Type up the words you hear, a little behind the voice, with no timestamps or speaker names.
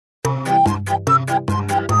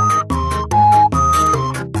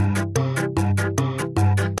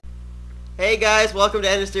guys, welcome to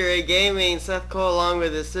NNSCRA Gaming. Seth Cole along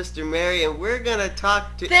with his sister Mary, and we're gonna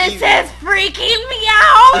talk to This Evie. is freaking me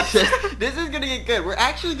out! This is gonna get good. We're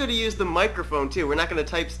actually gonna use the microphone too. We're not gonna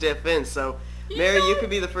type stuff in, so Mary, you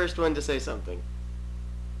could be the first one to say something.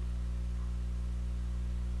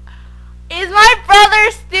 Is my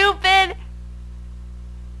brother stupid?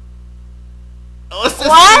 Oh, this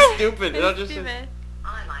What? is stupid. It's I'll just stupid.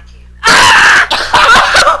 I like you. Ah!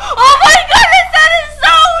 Oh my goodness, that is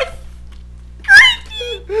so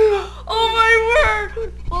creepy! Oh my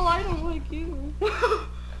word! Well, I don't like you.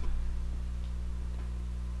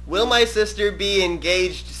 Will my sister be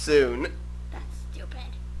engaged soon? That's stupid.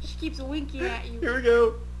 She keeps winking at you. Here we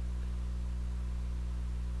go.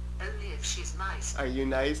 Only if she's nice. Are you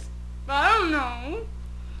nice? I don't know.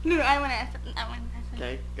 No, I want to ask.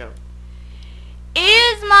 Okay, go.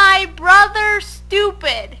 Is my brother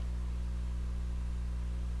stupid?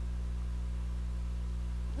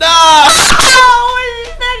 No! Oh,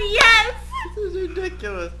 she said yes. This is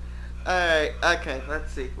ridiculous. Alright, okay,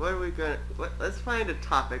 let's see. What are we gonna... let's find a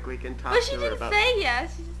topic we can talk But she to her didn't about. say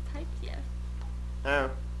yes. She just typed yes. Oh.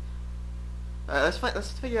 Alright,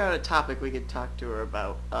 let's figure out a topic we can talk to her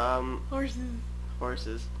about. Horses.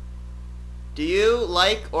 Horses. Do you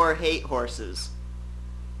like or hate horses?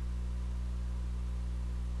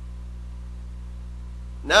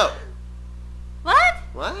 No. What?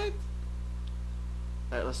 What?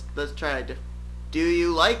 Alright, let's try it. Do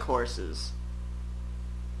you like horses?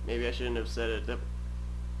 Maybe I shouldn't have said it.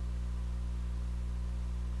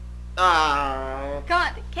 Ah. Come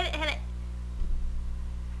on, hit it.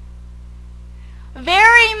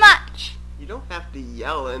 Very much. You don't have to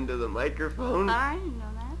yell into the microphone. I didn't know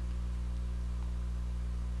that.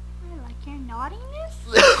 I like your naughtiness.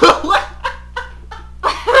 What?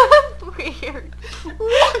 Weird.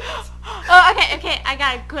 Oh, okay. I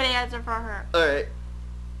got a good answer for her. Alright.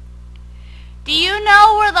 Do you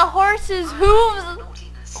know where the horse's hooves?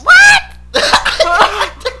 Naughtiness. What?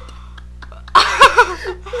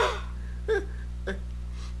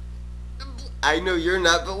 I know you're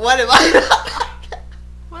not, but what am I not?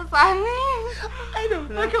 What's that mean? I don't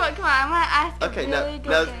know. Oh, come on. I'm gonna ask Okay, a now- really now-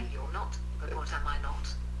 good Okay, you're not, but what am I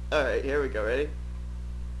not? Alright, here we go. Ready?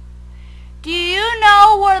 Do you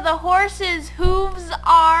know where the horse's hooves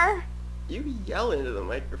are? You yell into the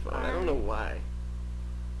microphone. I don't know why.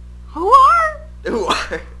 Who are? Who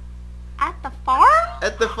are? At the farm?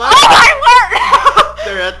 At the farm. Oh my word!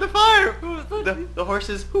 They're at the farm. The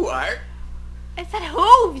horses who are? I said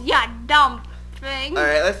hooves, ya dumb thing.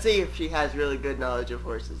 Alright, let's see if she has really good knowledge of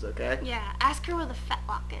horses, okay? Yeah, ask her where the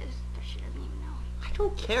fetlock is, but she doesn't even know. I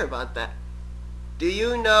don't care about that. Do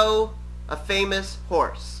you know a famous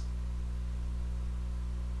horse?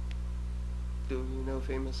 Do you know a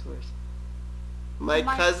famous horse? My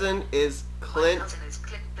cousin is My Clint. cousin is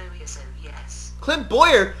Clint Boyer, so yes. Clint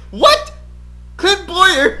Boyer? What? Clint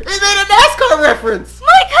Boyer? It made a NASCAR reference!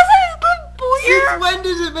 My cousin is Clint Boyer! Since when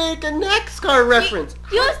does it make a NASCAR reference?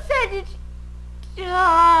 You said it.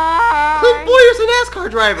 Clint Boyer's a NASCAR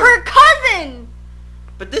driver. Her cousin!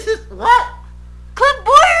 But this is... What? Clint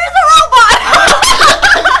Boyer is a robot!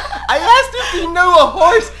 I asked if you knew a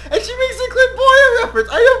horse, and she makes a Clint Boyer reference.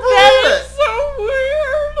 I don't believe That it. is so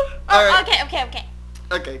weird. Oh, Alright. okay.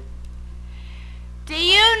 Okay. Do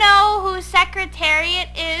you know who Secretariat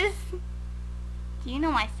is? Do you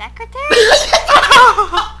know my secretary?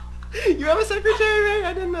 You have a secretary, right?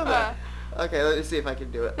 I didn't know that. Okay, let me see if I can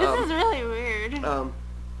do it. This is really weird.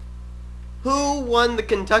 Who won the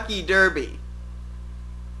Kentucky Derby?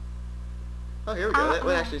 Oh, here we go. That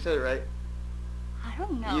one actually said it right. I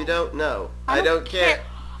don't know. You don't know. I don't care.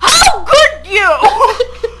 How could you?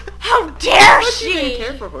 How dare She she? didn't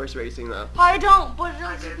care for horse racing, though. I don't, but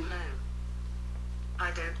I don't know.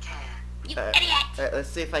 I don't care. you Alright. idiot. Alright, let's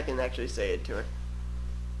see if I can actually say it to her.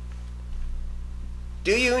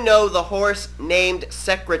 Do you know the horse named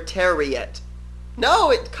Secretariat?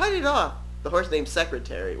 No, cut it off. The horse named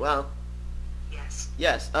Secretary. Well, Yes.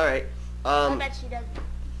 yes. Alright. I bet she doesn't.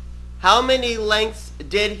 How many lengths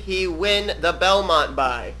did he win the Belmont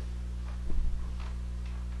by?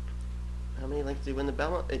 How many lengths did he win the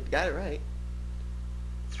Belmont? It got it right.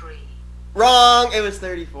 3. Wrong! It was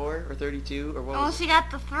 34 or 32 or what Well, was it? she got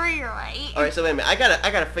the 3 right. Alright, so wait a minute. I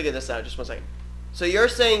gotta figure this out. Just 1 second. So you're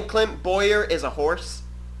saying Clint Boyer is a horse?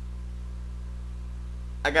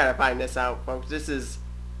 I gotta find this out, folks. This is...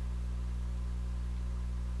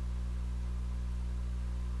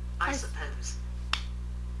 I suppose.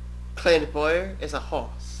 Clint Boyer is a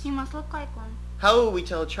horse. He must look like one. How will we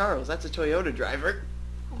tell Charles? That's a Toyota driver.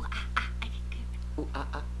 Ooh, I can do it. Ooh,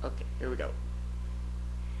 okay, here we go.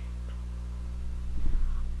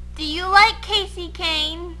 Do you like Casey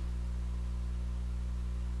Kane?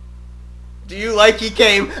 Do you like he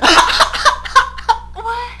came? What?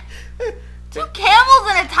 2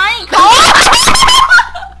 camels in a tiny car?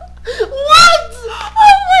 What?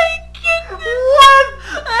 Oh my goodness! What?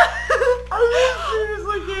 Are you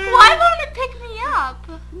seriously kidding? Why won't it pick me up?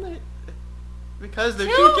 Because they're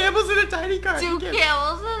 2 Two- camels in a tiny car. 2 You can't-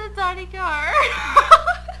 camels in a tiny car.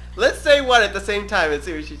 Let's say one at the same time and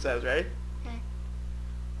see what she says, right? Okay.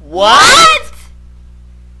 What?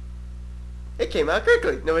 It came out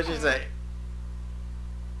quickly. No, what she say?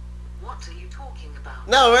 What are you talking about?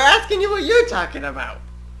 No, we're asking you what you're talking about.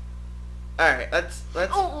 Alright, let's... Oh,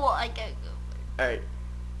 well, I gotta go. Alright.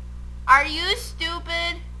 Are you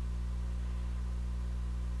stupid?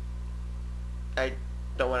 I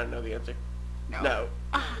don't want to know the answer. No.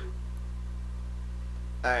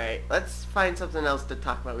 Alright, let's find something else to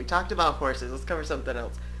talk about. We talked about horses. Let's cover something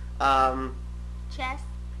else. Chess?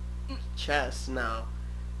 Chess. No.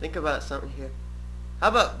 Think about something here. How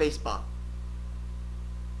about baseball?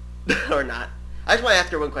 Or not. I just want to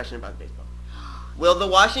ask her one question about baseball. Will the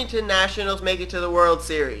Washington Nationals make it to the World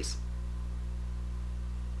Series?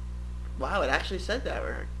 Wow, it actually said that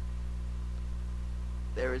word.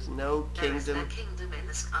 There is no There is no kingdom. kingdom in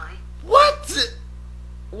the sky. What?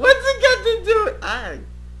 What's it got to do with...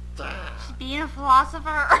 She's being a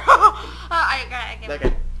philosopher. I gotta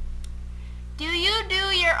Okay. Do you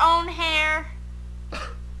do your own hair?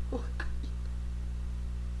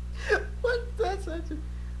 What? That's such a...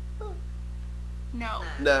 No.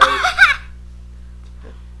 No.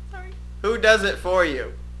 Sorry. Who does it for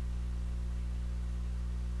you?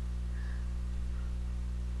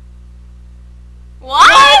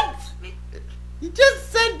 What? Me. You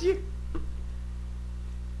just said you...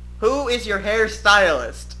 Who is your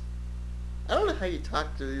hairstylist? I don't know how you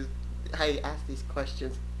talk to these... How you ask these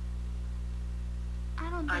questions. I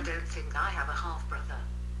don't I think. don't think I have a half brother.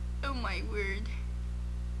 Oh my word.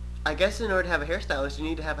 I guess in order to have a hairstylist, you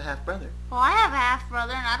need to have a half-brother. Well, I have a half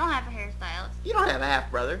brother and I don't have a hairstylist. You don't have a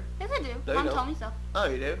half-brother. Yes, I do. No, you Mom don't. told me so. Oh,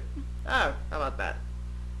 you do? Oh, how about that?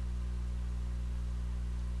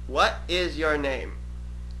 What is your name?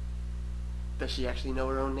 Does she actually know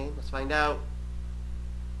her own name? Let's find out.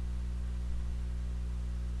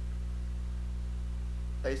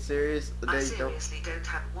 Are you serious? I They don't... seriously don't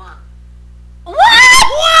have one. What?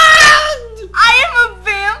 What? I am a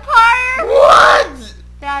vampire? What?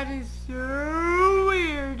 That is so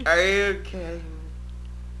weird. Are you kidding?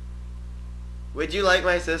 Would you like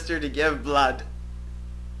my sister to give blood?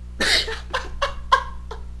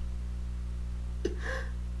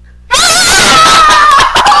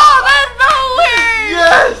 Oh, that's so weird.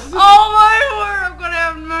 Yes! Oh my word, I'm gonna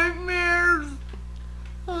have nightmares.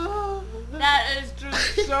 That is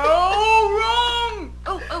just so wrong.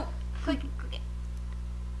 Oh, click it.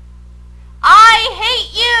 I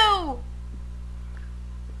hate you.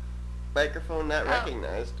 Microphone not Oh.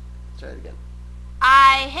 recognized. Let's try it again.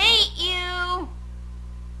 I hate you.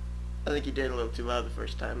 I think you did a little too loud the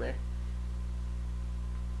first time there.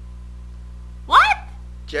 What?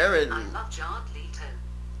 Jared... I love Jared Leto.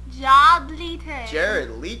 Jodlito. Jared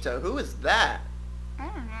Leto? Who is that? I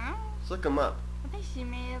don't know. Let's look him up. I think she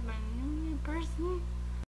may have a new person.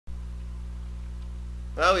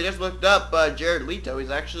 Well, we just looked up Jared Leto.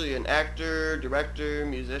 He's actually an actor, director,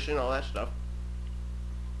 musician, all that stuff.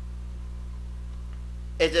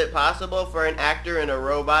 Is it possible for an actor and a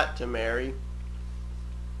robot to marry?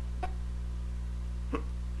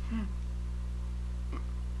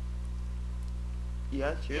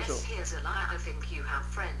 Yes, here's Yes, here's a lie. I think you have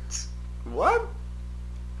friends. What?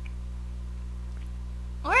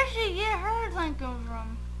 Where did she get her thinking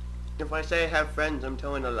from? If I say I have friends, I'm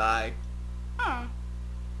telling a lie. Huh.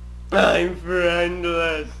 I'm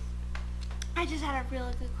friendless. I just had a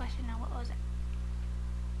really good question now. What was it?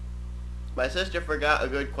 My sister forgot a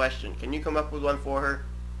good question. Can you come up with one for her?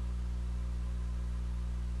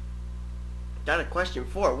 Got a question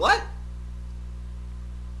for what?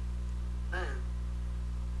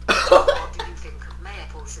 Oh, what do you think of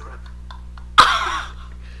maple syrup?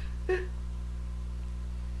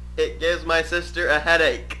 It gives my sister a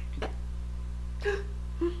headache.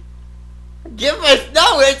 Give us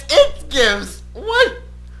no, it gives. What?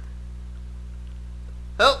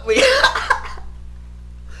 Help me.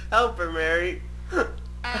 Help her, Mary.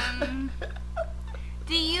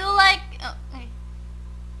 Do you like?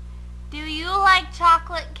 Do you like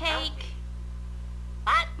chocolate cake?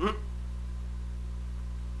 What? Hmm?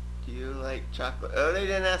 Do you like chocolate? Oh, they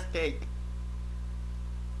didn't ask cake.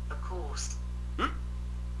 Of course.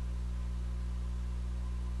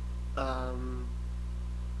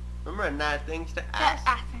 Remember not things to Just ask.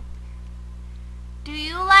 asking. Do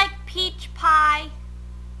you like peach pie?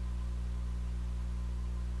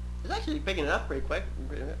 It's actually picking it up pretty quick.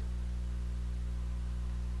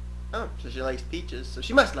 Oh, so she likes peaches. So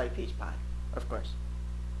she must like peach pie, of course.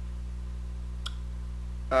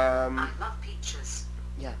 I love peaches.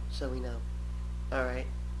 Yeah, so we know. Alright.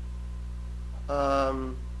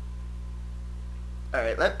 Alright,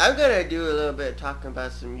 I'm gonna do a little bit of talking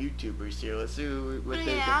about some YouTubers here. Let's see what they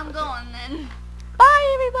think. Yeah, I'm going then.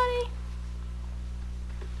 Bye, everybody.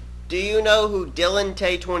 Do you know who Dylan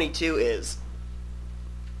Tay22 is?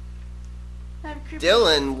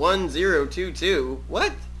 Dylan1022.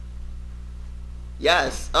 What?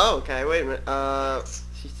 Yes. Oh, okay, wait a minute.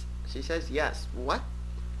 She says yes. What?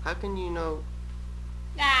 How can you know?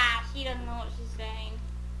 Ah, she doesn't know what she's saying.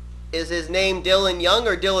 Is his name Dylan Young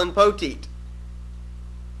or Dylan Poteet?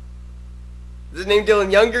 Is his name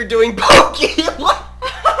Dylan Younger doing pokey? What?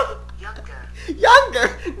 Younger.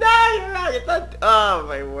 Younger? No, you're right. It's not. Oh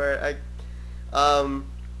my word.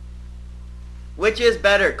 Which is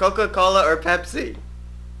better, Coca-Cola or Pepsi?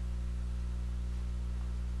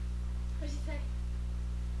 What did she say?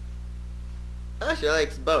 Oh, she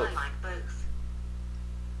likes both. I like both.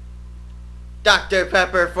 Dr.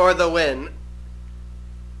 Pepper for the win.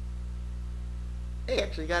 Hey,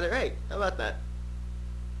 actually got it right. How about that?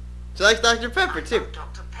 She likes Dr. Pepper I too. love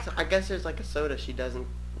Dr. Pepper. So I guess there's like a soda she doesn't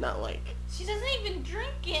not like. She doesn't even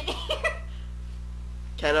drink it.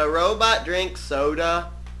 Can a robot drink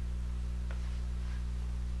soda?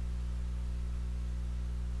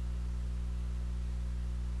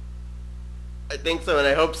 I think so, and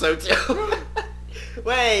I hope so too.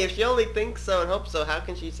 Wait, if she only thinks so and hopes so, how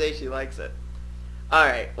can she say she likes it?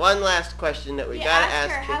 Alright, one last question that we gotta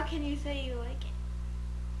ask her, you. how can you say you like it?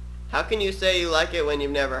 How can you say you like it when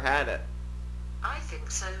you've never had it? I think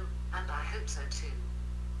so, and I hope so too.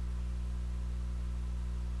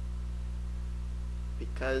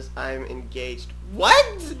 Because I'm engaged.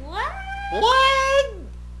 What? What? What?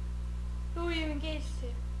 Who are you engaged to?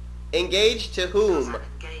 Engaged to Because whom? I'm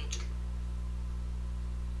engaged.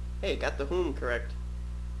 Hey, got the whom correct.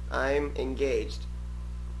 I'm engaged.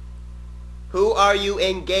 Who are you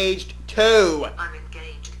engaged to? I'm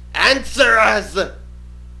engaged. Answer us!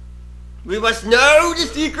 We must know the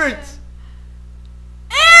secrets!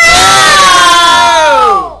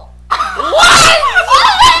 Oh! What?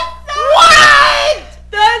 What?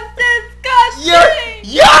 That's disgusting!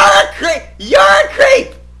 You're a creep! You're a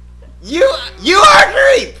creep! You are a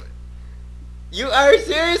creep! You are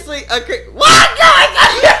seriously a creep. What? No,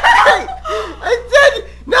 I said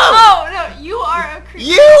no! Oh, no, you are a creep.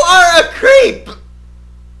 You are a creep!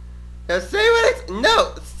 Now say what it's...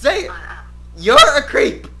 No, say it. I am. You're a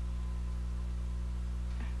creep.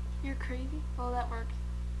 You're crazy? Well, that works.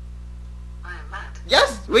 I am mad.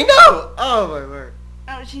 Yes, we know! Oh my word.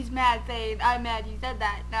 Oh, she's mad saying, I'm mad you said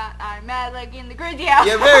that, not I'm mad like in the crazy house.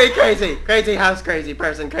 You're very crazy. Crazy house, crazy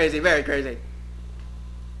person, crazy, very crazy.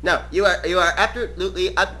 No, you are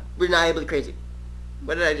absolutely, undeniably crazy.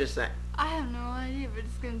 What did I just say? I have no idea, but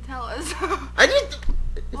it's gonna tell us. I just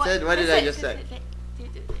said, what did I just say?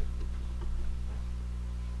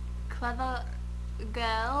 Clever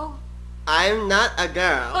girl. I'm not a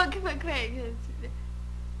girl. Oh, come on.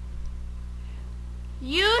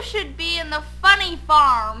 You should be in the funny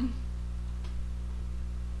farm.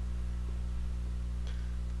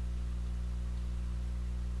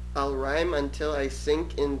 I'll rhyme until I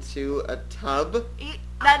sink into a tub.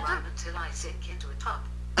 I'll run until I sink into a tub.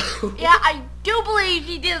 Yeah, I do believe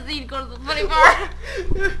she does need to go to the funny farm.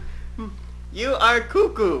 You are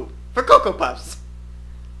cuckoo for Cocoa Puffs.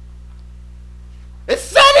 It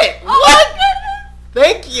said it! Oh What? my goodness!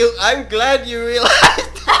 Thank you. I'm glad you realized.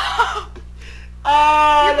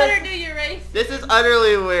 You better do your race. This is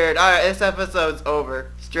utterly weird. Alright, this episode's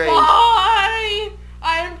over. Strange. Bye!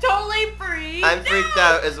 I am totally free. I'm freaked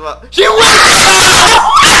out as well. She won!